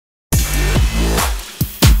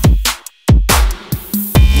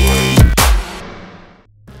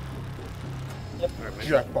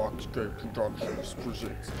Jackbox Game Productions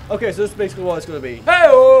presents. Okay, so this is basically what it's going to be.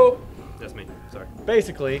 Hey-oh! That's me. Sorry.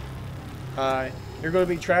 Basically, you're going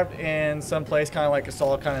to be trapped in some place, kind of like a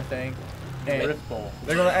Saw kind of thing, and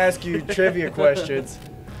they're going to ask you trivia questions.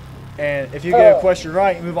 And if you get a question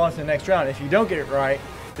right, you move on to the next round. If you don't get it right,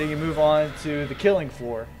 then you move on to the killing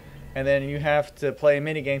floor. And then you have to play a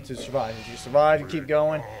mini game to survive. If you survive, you keep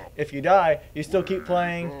going. If you die, you still keep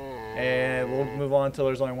playing. And we'll move on until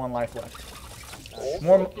there's only one life left.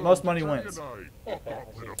 Most money wins.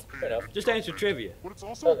 Just answer trivia.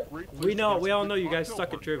 We all know you guys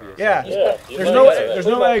suck at trivia. Yeah. There's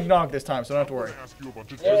no eggnog this time, so don't have to worry.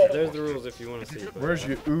 There's the rules if you want to see. Where's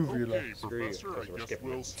your uvula? Screw you. We're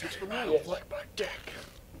skipping.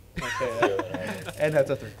 Okay, and that's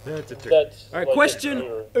a 3. That's a 3. Alright, question.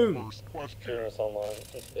 Doing this online.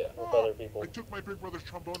 Yeah, with other people. I took my big brother's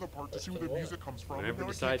trombone apart to see where the music comes from. Whenever he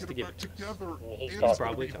decides to give it together. He's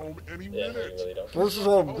probably home any yeah, minute. really don't. This is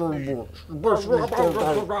all good work. What's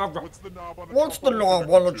the knob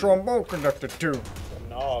on the trombone connected to?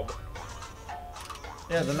 Knob.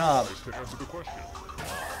 Yeah, the knob. To answer the question.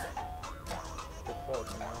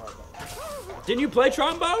 Didn't you play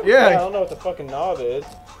trombone? Yeah, I Yeah. don't know what the fucking knob is.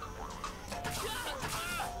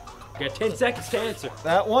 You got 10 seconds to answer.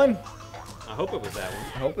 That one? I hope it was that one.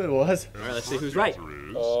 I hope it was. Alright, let's see who's right.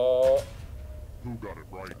 Who got it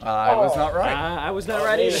right? I was not right. I was not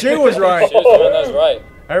right either. She was right. She was the one that was right.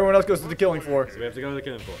 Everyone else goes to the killing floor. So we have to go to the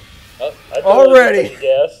killing floor. Already.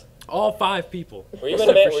 Yes. All 5 people. Were you in band?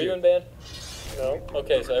 Except Were for you Shu. in band? No.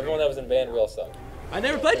 Okay, so everyone that was in band, we all suck. I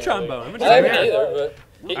never played trombone. I'm I gonna haven't say either,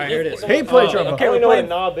 but Alright, here it is. He played Oh, trombone. okay, I we're don't know what a playing.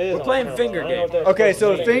 knob is. we're playing finger game. Okay,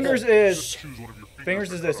 so Finger.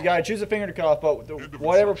 fingers is this. You gotta choose a finger to cut off, but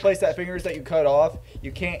whatever place that finger is that you cut off,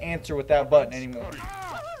 you can't answer with that button anymore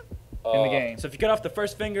in the game. So if you cut off the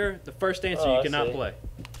first finger, the first answer Oh, you I cannot see. play.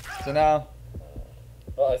 So now,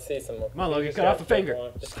 well, I see some. Come on, Logan, cut off a finger.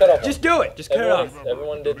 Just cut off. Just do it. Just cut it off.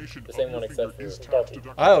 Everyone did the same one except for Ducky.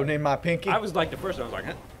 I don't need my pinky. I was like the first one. I was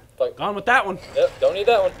like, Like, gone with that one. yep, don't need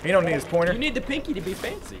that one. You don't need his pointer. You need the pinky to be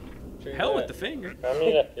fancy. Hell with the finger. I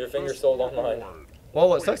mean, Your finger's sold online. Well,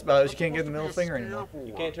 what sucks about it is you can't get the middle finger anymore.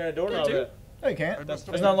 you can't turn a doorknob. do. No, you can't. It's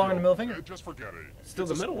not longer than the middle finger. Just forget it. Still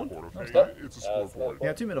the middle one. It's a scoreboard. You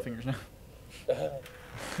have 2 middle fingers now.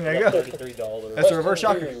 There you go. $33. That's a reverse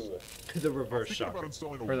shocker. Ooh. The reverse Think shot. about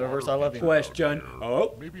installing a Or the reverse I water love you. Question.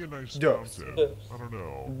 Oh. Maybe a nice Dos. fountain. I don't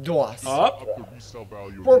know. Dos. Up. The resale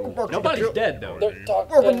value of the old Nobody's dead though. They're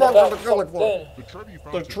talking Welcome back to about the Killing something. The trivia The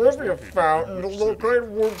fountain trivia is fountain is located located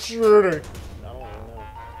in Wood City. I don't even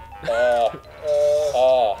know.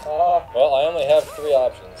 Well, I only have 3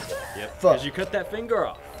 options. So. Yep. Fuck. Because you cut that finger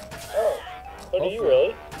off. Oh, do you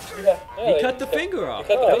really? Yeah, He cut the finger off.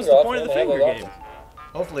 cut the That was finger the off point of the and finger they have game. those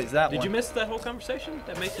Hopefully it's that Did one. you miss that whole conversation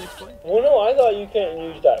that Mason explained? Well, no, I thought you can't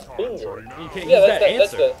use that finger. You can't Yeah, use that's that the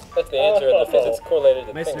answer. that's the answer. And the it's correlated to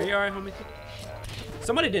the Mason, are finger. you alright, homie?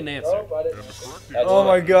 Somebody didn't answer. Oh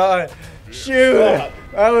my god. Shoot.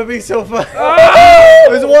 That would be so fun. Oh!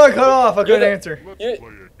 There's one cut off. I couldn't answer. You two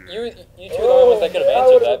are the only ones that could have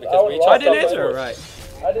answered that because we I chopped didn't off answer our it right.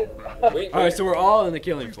 I didn't. Alright, so we're all in the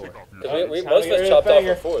killing floor. We most of us chopped off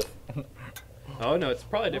our 4th. Oh no, it's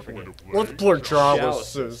probably a different game. Let's play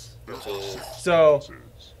chalices. So,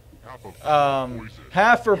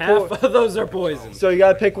 half for Half of those are poison. So you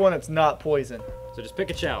gotta pick one that's not poison. So just pick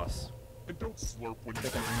a chalice. And don't slurp when you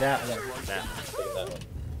That one. That.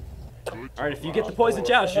 Alright, if you get the poison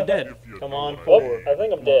chalice, you're dead. Come on, 4. I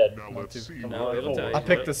think I'm dead. Now let's see. No, it'll tell you. I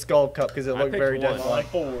picked the skull cup because it looked picked very one. death-like.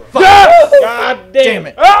 4. God damn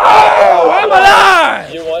it! Oh, I'm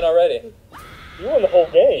alive! You won already. You won the whole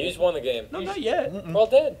You game. just won the game. No, not yet. We're all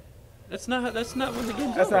dead. That's not when the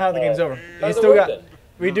game's That's over. not how the game's over. How's You it still work got. then?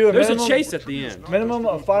 We do a There's minimum. a chase at the end. Minimum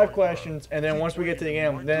of 5 questions, and then once we get to the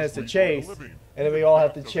end, then it's a chase, and then we all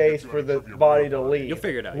have to chase for the body to leave. You'll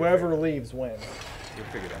figure it out. Whoever leaves wins. You'll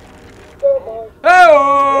figure it out.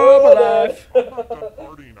 Oh, I'm alive.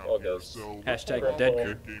 Party now All here, goes. so Hashtag dead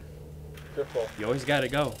crew. Griffball. You always gotta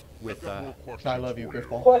go with I love you,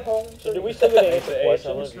 Griffball. So do we still get to answer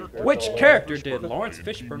questions? which character did Lawrence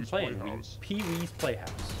Fishburne play in Pee-wee's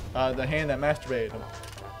Playhouse? The hand that masturbated him.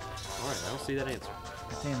 Alright, I don't see that answer.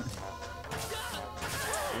 Damn it.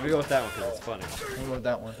 Let me go with that one because it's funny. We'll go with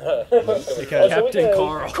that one. So Because we Captain can-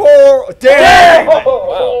 Carl. Coral. Damn!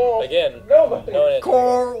 Wow. Again. No answer.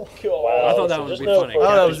 Coral. Wow, I thought that so one would just be no funny. for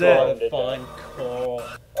Oh, that was Captain it. Carl.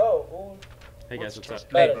 Fine. Hey guys, what's up?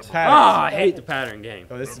 Pattern. Ah, I hate the pattern game.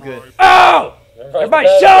 Oh, this is good. Oh! Everybody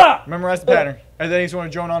Pattern. shut up! Memorize the pattern. And then you just want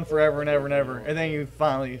to drone on forever and ever and ever. And then you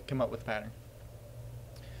finally come up with the pattern.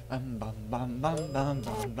 Oh,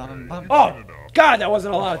 God, that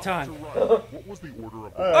wasn't a lot of time. What was the order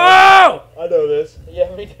of Oh! I know this.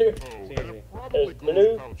 Yeah, me too. and There's probably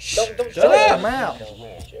blue. goes Don't Shut shut up, up. mouth.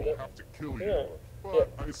 We'll have to kill you. Yeah. But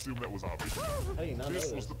I assume that was obvious. How do you not know This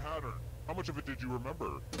was this? the pattern. How much of it did you remember?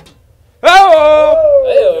 Oh!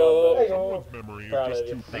 Hey-o. Someone's memory is Proud just of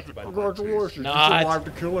you. too vivid for Congratulations, you Not. survived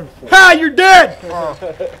the killing floor. Ha! You're dead!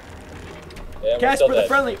 Yeah, we're Casper still the dead.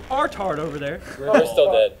 friendly Artard over there. We're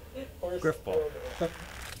still dead. Griffball.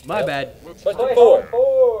 My bad. Question 4.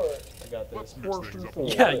 I got this. Let's mix things up.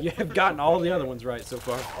 Yeah, you have gotten all the other ones right so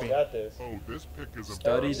far. I got this. Oh, this pick is a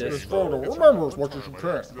Study this photo. Remember as much as you can.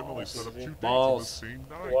 accidentally set up 2 dates Balls. on the same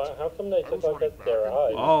night. Why? How come they I took was like running that their back eyes?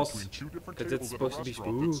 and Balls. forth between 2 different 'Cause it's tables at a supposed to be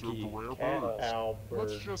restaurant that served spooky. the rare Cat birds. Let's Albert.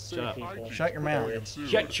 just say Shut up. hijinks Shut your mouth. ensued.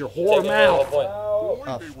 Shut your Take whore it, mouth. point. Boy,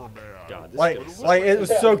 Oh. they were mad. God, this Like is it was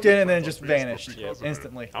soaked in and then just vanished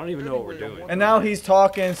instantly. I don't even know what we're doing. And now he's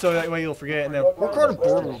talking so that way you'll forget. And then what kind of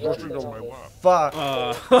bird was listening To to my left. fuck?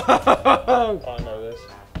 I know this.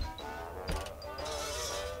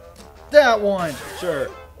 That one. Sure.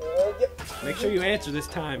 Make sure you answer this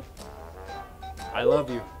time. I love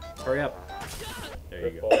you. Hurry up. There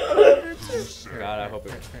you go. God, I hope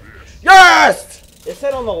it. Yes. It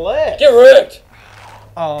said on the left. Get wrecked!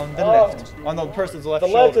 On the left. On the person's left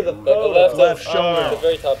The left shoulder. of the The left, Left of, shoulder. the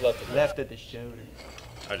very top left. Of Left of the shoulder.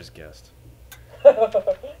 I just guessed.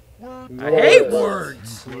 Words. I hate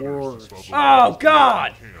words. Words. Oh,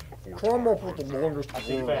 God. Come up with the longest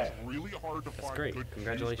see word. fat. Really hard to find great. good cues to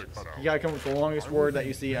Congratulations. cut out. You gotta come up with the longest word that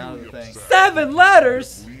you see out of the thing. 7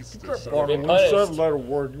 letters? At least this On Be one punished. 7-letter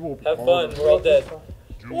word, you will be Have fun. punished. We're all dead.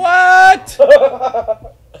 What?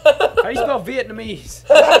 How do you spell Vietnamese?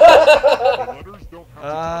 The letters don't have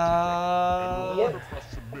Uh, to be and press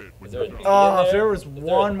submit when Is there you're a done. if there? there was Is there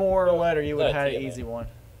one a- more letter, you would have Not had a an T in easy there. one.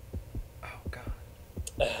 Oh,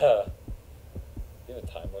 God. You have a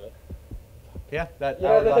time limit. Yeah, that Yeah,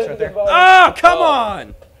 hourglass right there. Oh, come Oh.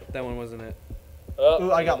 on. That one wasn't it. Oh,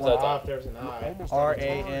 Ooh, I got it's one. that time. If there's an eye. Almost R out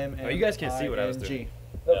A of time. M M. Oh, you guys can't see what I was doing.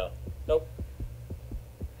 No. Nope.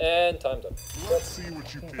 And time's up. Let's see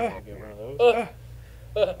what you came up Get one with. of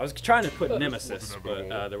those. I was trying to put Nemesis, but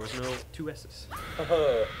there was no 2 S's.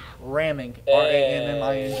 Ramming.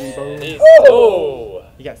 R-A-M-M-I-N-G. Boom. He's- Oh!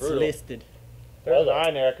 You got Brutal. listed. There's an eye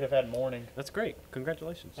in there. I could have had morning. That's great.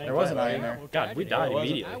 Congratulations. There was an eye in there. God, we died There wasn't.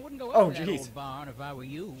 immediately. I wouldn't go Oh, in that jeez. old barn if I were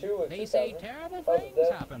you. Two- They two say thousand. terrible Oh, things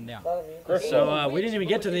that- happen down So we didn't even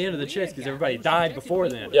get to the end of the chase because everybody died before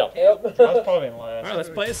then. Yeah. I was probably in All last. right, let's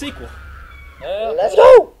play a sequel. Let's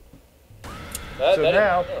go! So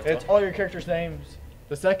now, it's all your characters' names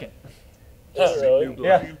the second. Really?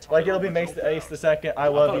 Yeah, like it'll be Mace the Ace the second, I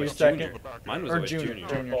thought Love it You was second, Junior. Mine was or always Junior. Junior.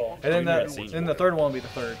 Junior. Oh, And then Junior the, and then the third one will be the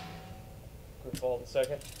third. Football the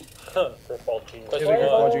second. Football junior. Question It'll be one.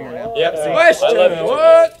 Football Junior now. Yep. See, I love Question, you.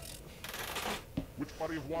 what? Which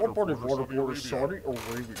body of what part of water borders is Saudi Saudi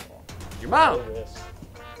Arabia? Your mom. Look at this.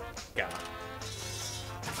 God.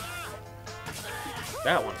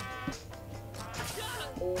 That one.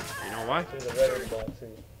 You know why? See the red or the black suit.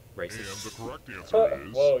 And Racist. the correct answer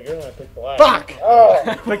is... Whoa, you're gonna pick black. Fuck!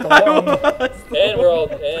 Oh! Click the one. And we're all.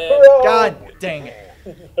 And God dang it.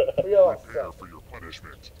 We all Prepare for your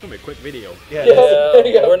punishment. It's gonna be a quick video. Yeah. Yeah. There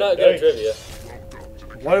you yeah, go. we're not good at trivia. Welcome to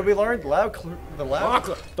the What did we learn? The loud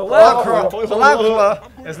The loud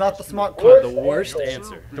club is not the smart club. The worst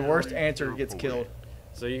answer. The worst answer gets killed.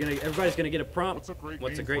 So everybody's gonna get a prompt.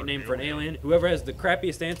 What's a Great name for an alien? Whoever has the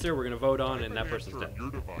crappiest answer, we're gonna vote on, and that person's Answer dead. on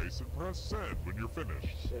your device and press send when you're finished.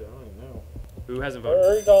 Shit, I don't even know. Who hasn't voted?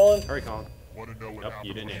 Hurry, Colin. Hurry, Colin. Want to know what Nope, happens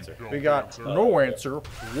you didn't when answer. don't We got answer? no answer,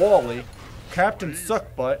 Wally, Captain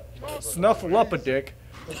Suckbutt, Snuffle Up a Dick,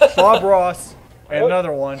 Bob Ross, and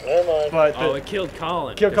another one. Never mind. But Oh, the, it killed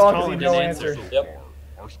Colin. Killed 'cause Colin 'cause he didn't no answer. answer. Yep.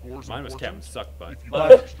 Our scores Mine was important. Captain Suckbutt. If you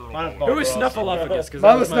Mine- have external mine is knowledge, Who was Bob Ross. Snuffleupagus? 'Cause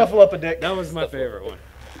mine was Snuffle Up a Dick. That was my favorite one.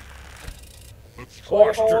 let's try.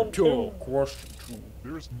 Question two. Question two.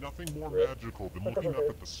 There's nothing more magical than looking up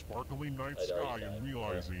at the sparkling night I know, sky and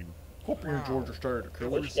realizing Hope you enjoyed your start of the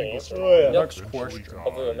every killers. single Oh, star yeah. will Next eventually question. die.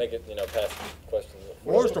 Hopefully we'll make it, past questions.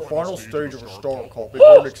 What is the final stage of a star called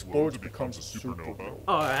before it explodes and becomes a supernova?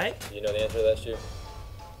 All right. Do you know the answer to that, Stu?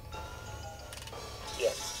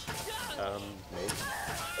 Yes. Maybe.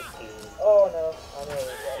 Oh no, I know.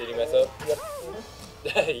 Did you mess up? Yep.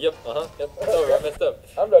 Yep. Yep. It's over. I messed up.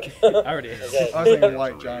 I'm done. I already have. Okay. I was thinking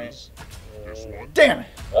White Giant. This one. Damn it!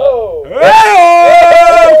 Oh!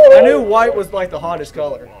 I knew white was like the hottest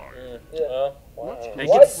color. Yeah.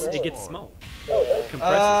 It gets small. Oh, Compresses before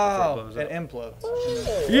it Oh, blows it up.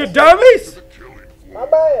 implodes. You dummies! The killing My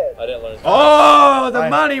bad. I didn't learn. Oh, the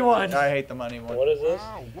money one. I hate the money one. What is this?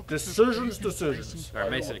 Decisions. All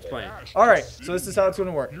right, Mason, explain. All right, so this is how it's going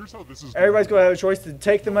to work. Here's how this is Everybody's going to have a choice to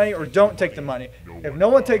take the money or don't take the money. If no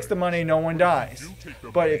one takes the money, no one dies.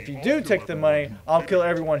 But if you do take the money, I'll kill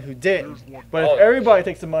everyone who didn't. But if everybody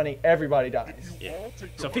takes the money, everybody dies. Yeah.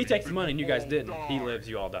 So if he takes the money and you guys didn't, he lives,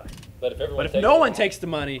 you all die. But if everyone But if no one takes the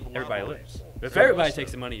money, everybody lives. If everybody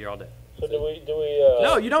takes the money, you're all dead. So do we?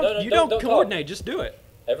 No, you don't. No, you don't don't coordinate. Just do it.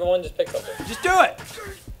 everyone just pick something. Just do it.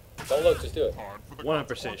 Don't look, just do it.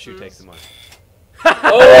 100% Shu takes the money.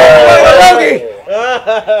 Oh!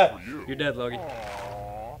 You're dead, Logie.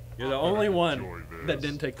 You're the only one that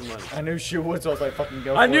didn't take the money. I knew Shu would, so I was like, fucking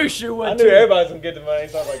go. I for knew it. Shu would I knew too. everybody's gonna get the money.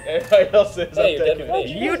 It's not like everybody else is. Hey, I'm you're dead taking for it.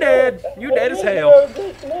 me. You dead. You dead as hell.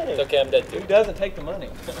 It's okay, I'm dead Who too. doesn't take the money?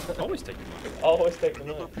 Always take the money. Always take the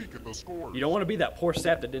money. Another peek at the scores. You don't want to be that poor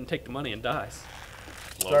sap that didn't take the money and dies.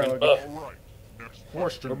 Sorry, Logan. Logan. Ugh. Alright, next We're a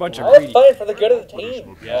question. bunch I of was greedy. playing for the good of the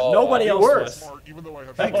team. Yeah, Oh, nobody you else were. was. Even though I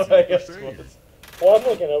have Thanks, nothing to guys. say. Well, I'm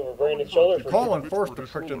looking over Brandon's shoulder for Colin first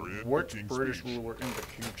depicted which British ruler in the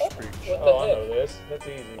King's Speech. What Oh, I the know this. That's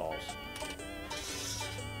easy. heck?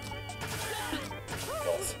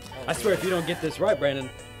 I swear, if you don't get this right, Brandon,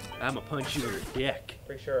 I'm gonna punch you in the dick.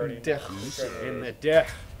 Pretty sure I already Dick. In the dick.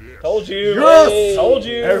 told you. Yes! Told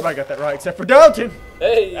you. Everybody got that right except for Dalton.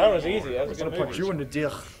 Hey! That was easy. That I'm was a gonna good punch movie. you in the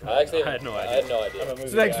dick. I actually I had no I idea. had no I'm a idea. movie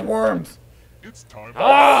Snakes, guy. worms, It's time.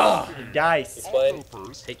 Ah! dice. Explain.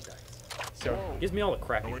 First. Take that. So, Gives me all the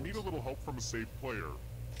crap. Now I need a little help from a safe player.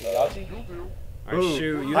 Yahtzee? You'll do. All right, ooh,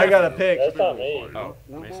 Shu, you I have got a to- pick. That's not me. Oh,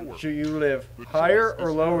 Or Mason. lower. Should you live higher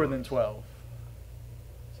or lower than 12?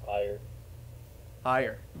 It's higher.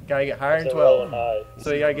 Higher. Gotta get higher than It's a rolling 12. high.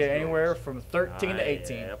 So you gotta get anywhere from 13 to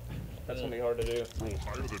 18. Yep. That's gonna be hard to do.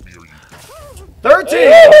 Higher than me or you. 13!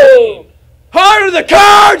 Hey! Heart of the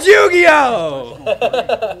cards, Yu-Gi-Oh!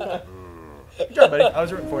 Good job, buddy. I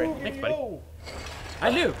was rooting for you. Thanks, buddy. I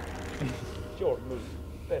knew. Your move.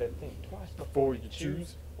 Better think twice Before you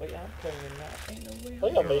choose. Wait, I'm playing now. Ain't no way.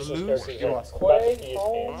 Look how Mason's character You lost. is about to pee his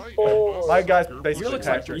pants. Oh. My guy's You basically look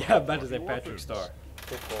like Patrick. yeah, about to say Patrick Star.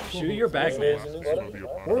 Shu, you're back, man.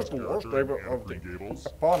 Where's the worst flavor of the Gables?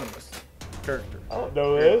 eponymous character? I don't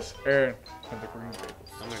know this. Aaron and the Green Gables.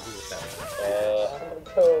 I'm gonna go with that. I'm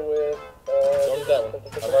gonna go with. Go with that one.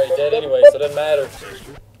 I'm already dead anyway, so it doesn't matter.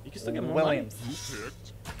 You can still get more money. Williams. Who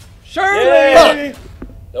picked? Shirley!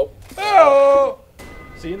 Nope. Oh!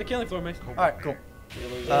 See you in the killing floor, Mason. Alright, cool.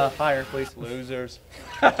 Higher, please. Losers.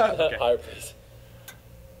 Higher, please.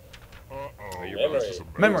 Uh-oh. Memory. this is a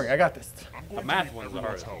mess. Memory, I got this. I'm The going math to need one's the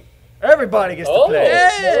everyone's hardest. help. Everybody gets to Oh. play.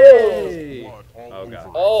 Hey! Blood all Oh, over God.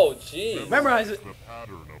 it. Oh, gee. Memorize it. The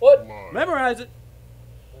pattern of What? blood. Memorize it.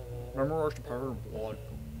 Memorize the pattern of blood.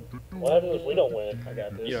 What happens if we don't win? I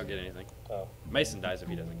got this. You don't get anything. Oh. Mason dies if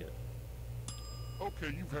he doesn't get it.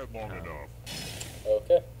 Okay, you've had long enough.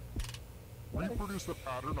 Okay. Reproduce the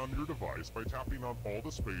pattern on your device by tapping on all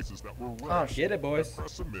the spaces that were red. Oh, shit. Get it, boys.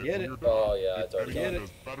 Press submit Get when it. you're done. Oh, yeah, If it's already anyone gone.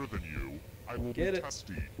 does better than you, I will Get be it.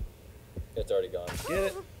 testy. It's already gone. Get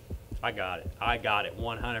it? I got it. I got it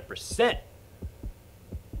 100%.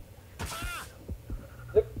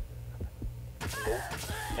 I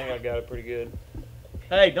think I got it pretty good.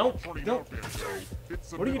 Hey, don't. Starting Don't. out, Banjo.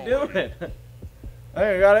 It's a What are you middle doing? lane.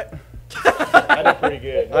 Hey, you got it. I did pretty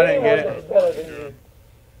good. I didn't get It's it. better than you.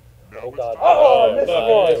 Now Oh, it's God. time. Oh, I missed Fuck,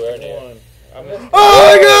 one. anywhere near. I missed.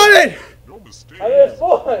 Oh, I got it! No mistake. I missed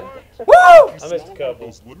one. Woo! You I missed a swallowed couple.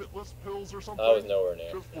 Those limitless pills or something? I was nowhere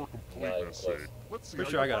near. Just for Not even completeness close. sake. Let's see Pretty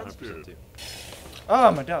how sure I your got friends 100% did. too.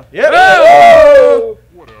 Oh, my dog. Yep. Oh!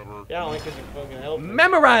 Whatever. Yeah, only because you fucking helped me.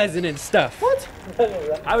 Memorizing and stuff. What?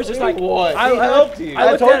 I was just like, What? I, He I, helped you. I I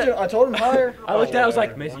looked told at you. it. I told him higher. I looked at it. I was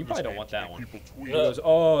like, Mason, you probably don't want that one. People He tweet. goes,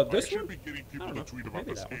 oh, I this should one? be getting people I to don't tweet know. about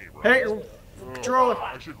Maybe this that game, Hey, right? controller.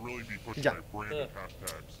 I should really be pushing Yeah. my brand and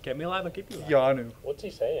hashtags. Kept me alive, I'll keep you alive. Yeah, I knew. What's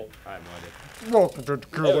he saying? I have no idea. Welcome to the Hey,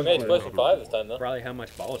 we Curling made Club. question 5 this time, though. Probably how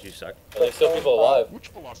much balls you suck. And there's still people alive. Which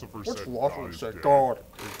philosopher Which said philosopher God is said dead? God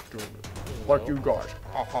is good? Like you guys.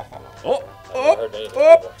 Ha ha ha. Oh, I've never heard any of those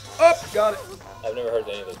up, people. up, got it. I've never heard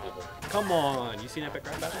any of those people. Come on, you seen Epic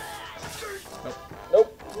Rap Battle?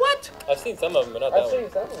 Nope. What? I've seen some of them, but not that I've one. seen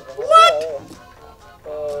some of them. What?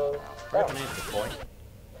 Yeah, Rap an answer, boy.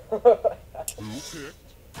 Who picked?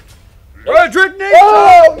 Frederick Nation!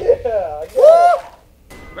 Oh, yeah. I got it.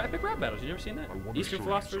 Epic Rap Battles, you never seen that? I wanna Eastern show you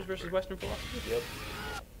philosophers something. versus Western philosophers? Yep.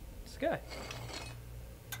 This guy.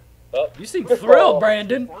 Oh, You seem thrilled,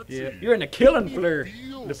 Brandon. Yeah. You're in a killing flare.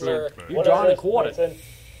 Deal, The flare. something. You're What drawn is and this, quartered. Mason?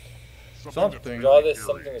 something. Draw this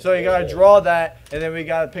something. So you gotta draw that, and then we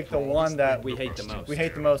gotta pick the one that We hate the most. we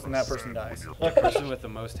hate the most, and that person dies. The person with the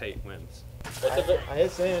most hate wins. What's if it? I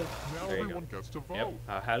hit sand. Now There you everyone gets to vote.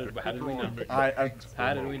 Yep. How did we know? I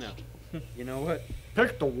How did we know? You know what?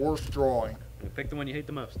 picked the worst drawing. You pick the one you hate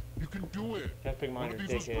the most. You can do it. Can't pick mine, One of you're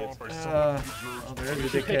these was drawn dickheads. by someone who deserves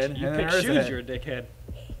There's a You dickhead, pick, you and pick there's a shoes, head. you're a dickhead.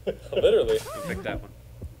 Literally. You pick that one.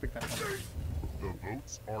 Pick that one. the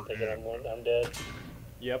votes are Take it, in. I'm dead.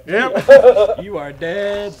 Yep. Yep. You are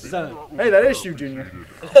dead, son. Hey, that is you, Junior.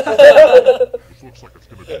 This looks like it's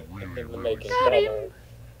gonna be really, In the really making.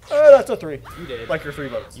 That's a 3. You dead. Like your 3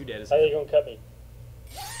 votes. You dead as How you gonna cut me?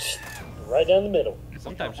 Right down the middle.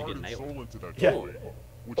 Sometimes you get Heart and nailed. soul into that Yeah. toy,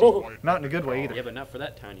 which is why Not in a good way either. Yeah, but not for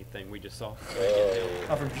that tiny thing we just saw.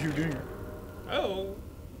 Not from you, Junior. Oh.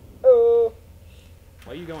 Oh.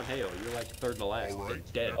 Why are you going hail? You're like third to last. You're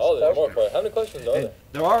Alright. dead. Oh, there's more questions. How many questions are there?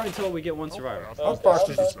 There are until we get one survivor. How fast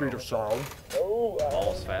is the speed of sound? Oh.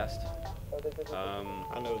 Almost fast.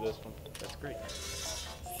 I know this one. That's great.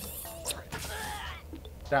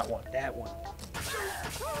 That one. That one.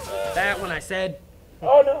 That one I said.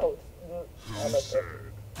 Oh no! who said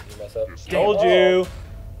You mess up. this Told you.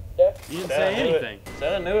 Yeah. You didn't Said say I knew anything. it.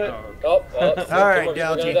 Said I knew it. Oh, Oh. All right, We're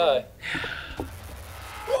gonna Dalton. die.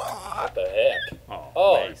 What the heck? oh,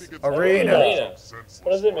 Oh. nice. Arena. Arena.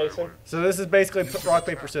 What is it, Mason? So this is basically rock,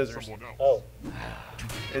 paper, scissors. Someone else. Oh.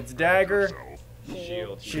 It's dagger,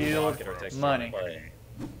 Shield. shield, Rocket or take money. Money.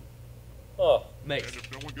 Oh. Mace. And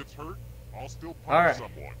if no one gets hurt, I'll still All punish right.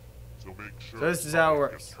 someone. So make sure So this is how it no one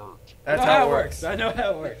works. gets hurt. That's I know how it works. I know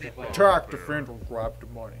how it works. Track the friend will grab the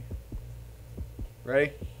money.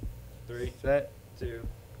 Ready, 3, set, 2.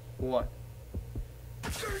 1.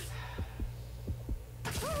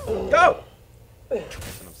 Go! I'm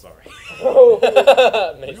sorry.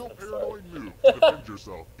 Mason, Real I'm sorry. paranoid move to defend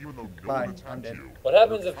yourself, even though no Bye, one attacked I'm dead. you. What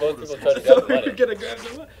happens if both people try to So grab the we were money? gonna grab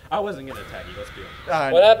the money. I wasn't gonna attack you. Let's be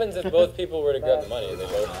honest. What happens if both people were to grab the money and they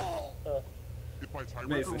both? If my tiebreaker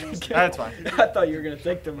Mason. rules That's fine. I thought you were gonna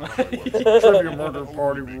take the money. Trivia Murder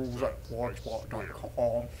Party rules at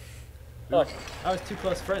blogspot.com. I was 2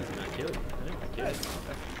 close friends and I killed you. I didn't kill you.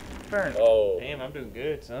 Fair enough. Oh. Damn, I'm doing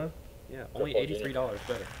good, son. Yeah, only $83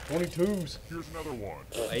 better. 22s. Here's another one.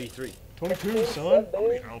 Well, 83. 22, son.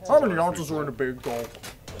 How many ounces are in a big goal?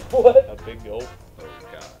 A big goal. Oh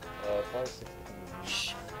god. Probably 16.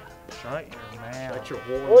 Shut your mouth. Shut your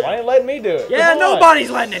whore. Why ain't letting me do it? Yeah, Come on. nobody's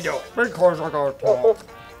letting it do it. Because I gotta talk.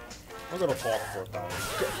 I'm gonna talk for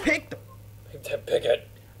 $1. Pick the Pick it.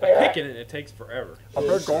 picking it. It takes forever. A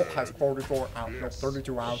big goal has 44 ounces, no,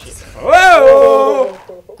 32 ounces. Whoa!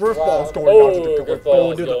 Griff ball's going Oh, down to the good going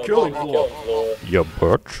ball. to the killing floor. You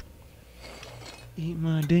bitch. Eat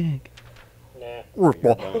my dick. Nah. Griff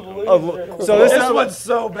ball. So this This is one's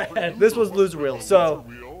so bad. this was loser wheel. So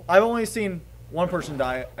I've only seen one person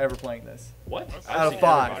die ever playing this. What? Out of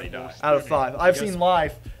 5. Out of 5. I've seen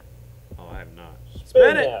life. Oh, I have not.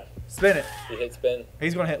 Spin it. that. Spin it. You hit spin.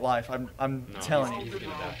 He's gonna hit life. I'm No, telling he's you.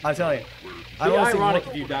 gonna die. I'm telling you. It'd I've be only seen ironic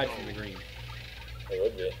one. if you died from the green. It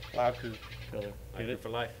would be. I could kill him. I did it for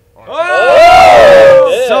life.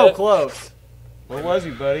 Oh! So close. Where was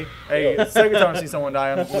he, buddy? Hey, second time I see someone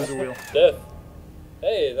die on the loser wheel. Death.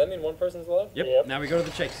 Hey, does that mean one person's alive? Yep. Yep. Now we go to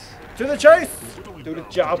the chase. To the chase. Do the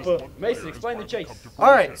chopper. Mason, explain the chase. All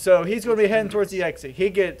right, so he's going to be heading towards the exit. He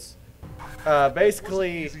gets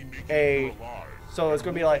basically a. So it's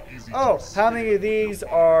going to be like, oh, how many of these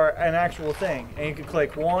are an actual thing? And you can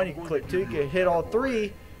click 1, you can click 2, you can hit all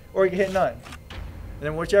 3, or you can hit none. And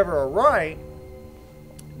then whichever are right,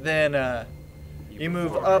 then you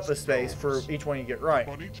move up a space for each one you get right.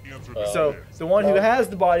 So the one who has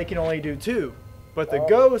the body can only do 2, but the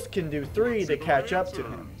ghost can do 3 to catch up to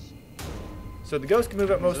him. So the ghost can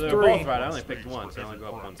move up most So they're 3. both right. I only picked one, so I only go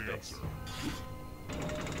up 1 space.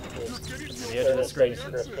 There's The edge of the screen.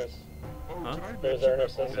 Christmas. Huh? There's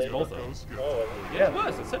Ernest. It's both of them. Oh, Yeah, it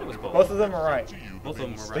was. I said it was both. Both of them are right. Both of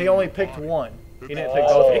them were But he right. only picked 1. He didn't pick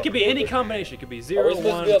both of It them. could be any combination. It could be Are 0, we supposed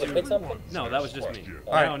to 1, be able to 2. pick something? No, that was just me.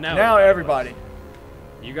 All right, now now everybody.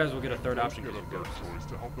 You guys will get a third option because of Choice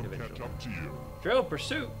ghosts. to help them catch Eventually. up to you. Trail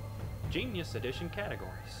Pursuit. Genius Edition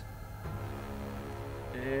categories.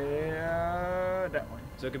 Yeah, that one.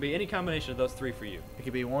 So it could be any combination of those 3 for you. It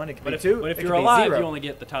could be 1, it could But be if, 2, but if it you're could be alive, 0. you only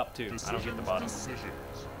get the top 2. I don't get the bottom. Decisions.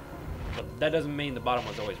 But that doesn't mean the bottom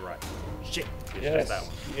was always right. Shit. It's Yes. just that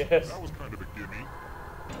one. Yes. That was kind of a gimme.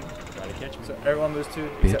 Try to catch me. So everyone moves 2,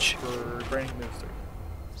 except for Brandon moves 3.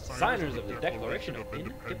 Signers of the Declaration of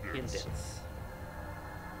Independence.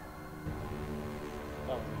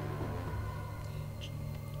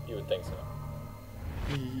 You would think so.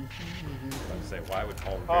 Say, why would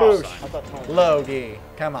Paul Boosh. sign? Logie.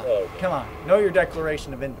 Come on. Come on. Know your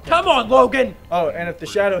declaration of independence. Come on, Logan! Oh, and if the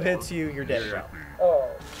shadow hits you, you're dead. Oh.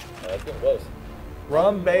 That's getting close.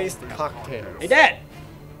 Rum-based cocktails. Hey, Dad!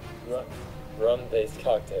 Rum-based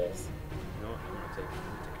cocktails. You know what? I'm gonna take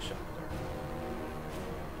a shot.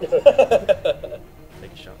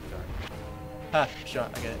 Take a shot in the dark. Ha, shot.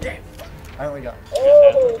 I get it. Damn. I only got.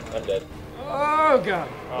 Oh! I'm dead. Oh, God.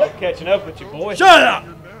 I'm catching up with you, boy. Shut up!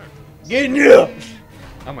 Getting you.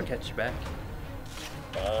 I'm gonna catch you back.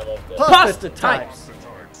 Almost dead. Pasta types!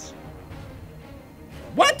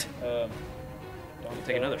 What? Don't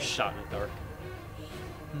Take another shot in the dark.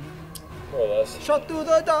 More or less. Shot through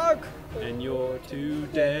the dark. And you're too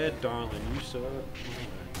dead, darling. You suck.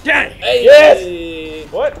 Dang! Hey! Yes!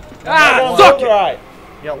 What? Ah, suck suck it! right.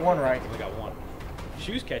 You got one right. We got one.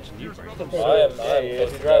 She was catching you, Frank. I am Yeah, he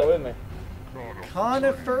is. He's right with me.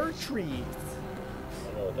 Conifer trees. I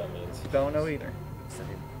don't know what that means. Don't know either.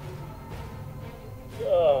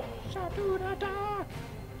 Oh. Shot to the dark.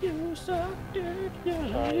 You suck dick. You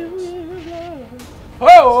love.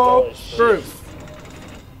 Oh, Bruce.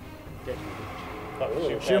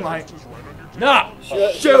 Shoot, Mike. Nah!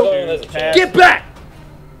 Shoot! Shoot! Get back!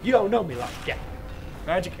 You don't know me like that.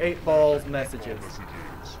 Magic 8 balls messages.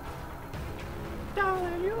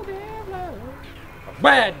 Darling, you give love. A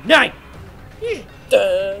bad night!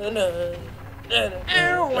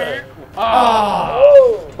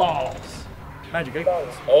 Oh! Balls. Magic 8.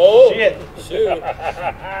 Oh! Shit. Shoot!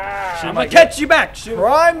 I'm gonna catch you back, shoot.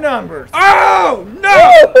 Prime numbers. Oh, no!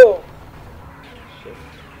 Oh! Shit.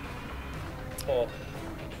 Oh.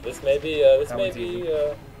 This may be,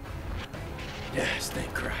 Yes,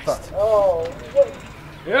 thank Christ. Fuck. Oh!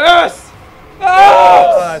 Yes!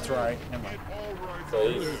 Oh, that's right. Never mind. So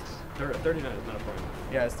he's... 39 is not a problem.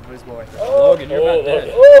 Yeah, it's his boy. Logan, you're about dead.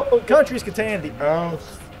 Oh! Countries contain the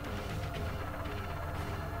oath.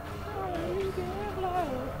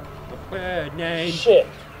 Bad name. Shit!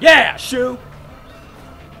 Yeah, shoe.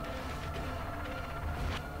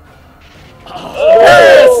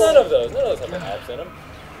 Oh! None of those have an abs in them.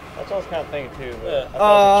 That's what I was kind of thinking too. But Yeah. I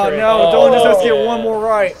thought it was a trick. No, Dylan just has to get yeah. one more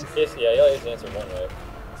right. Yes, yeah, you always answer one right.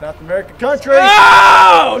 South American country.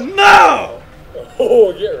 Oh, no!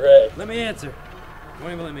 Oh, get wrecked. Let me answer.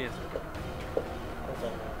 Won't even let me answer.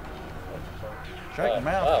 Strike him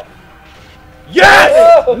out. Wow.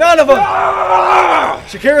 Yes! None of them.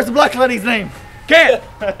 Shakira's the black lady's name. Can't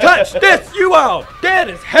touch this. You all dead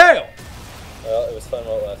as hell. Well, it was fun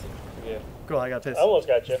while it lasted. Yeah. Cool, I got pissed. I almost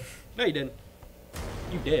got you. No, you didn't.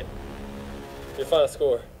 You did. Your final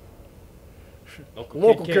score.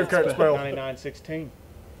 Local Kit Kat spell. 99-16.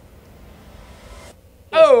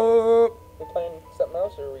 Oh! We playing something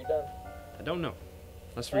else or are we done? I don't know.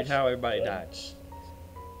 Let's read how everybody died.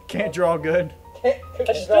 Can't draw good. I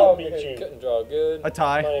still beat you. Couldn't draw good. A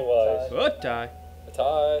tie. Money wise. What die? A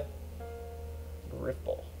tie. Riff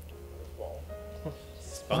ball.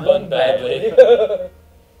 Spun badly.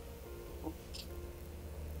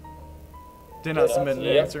 Did not submit an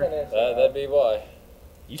Yep. answer. That'd be why.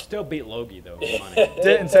 You still beat Logie though. With money.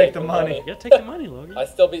 Didn't take the money. You gotta take the money, Logie. I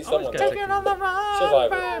still beat Always someone. gotta take the money.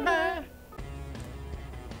 Survivor.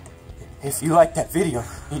 If you like that video,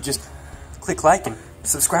 you just click like and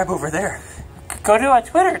subscribe over there. Go to our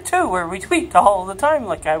Twitter too, where we tweet all the time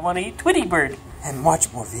like I want to eat Tweety Bird. And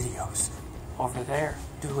watch more videos. Over there.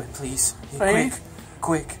 Do it, please. Quick.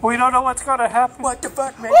 Quick. We don't know what's gonna happen. What the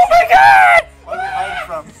fuck, man? Oh my god! Where are you hiding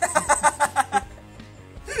from?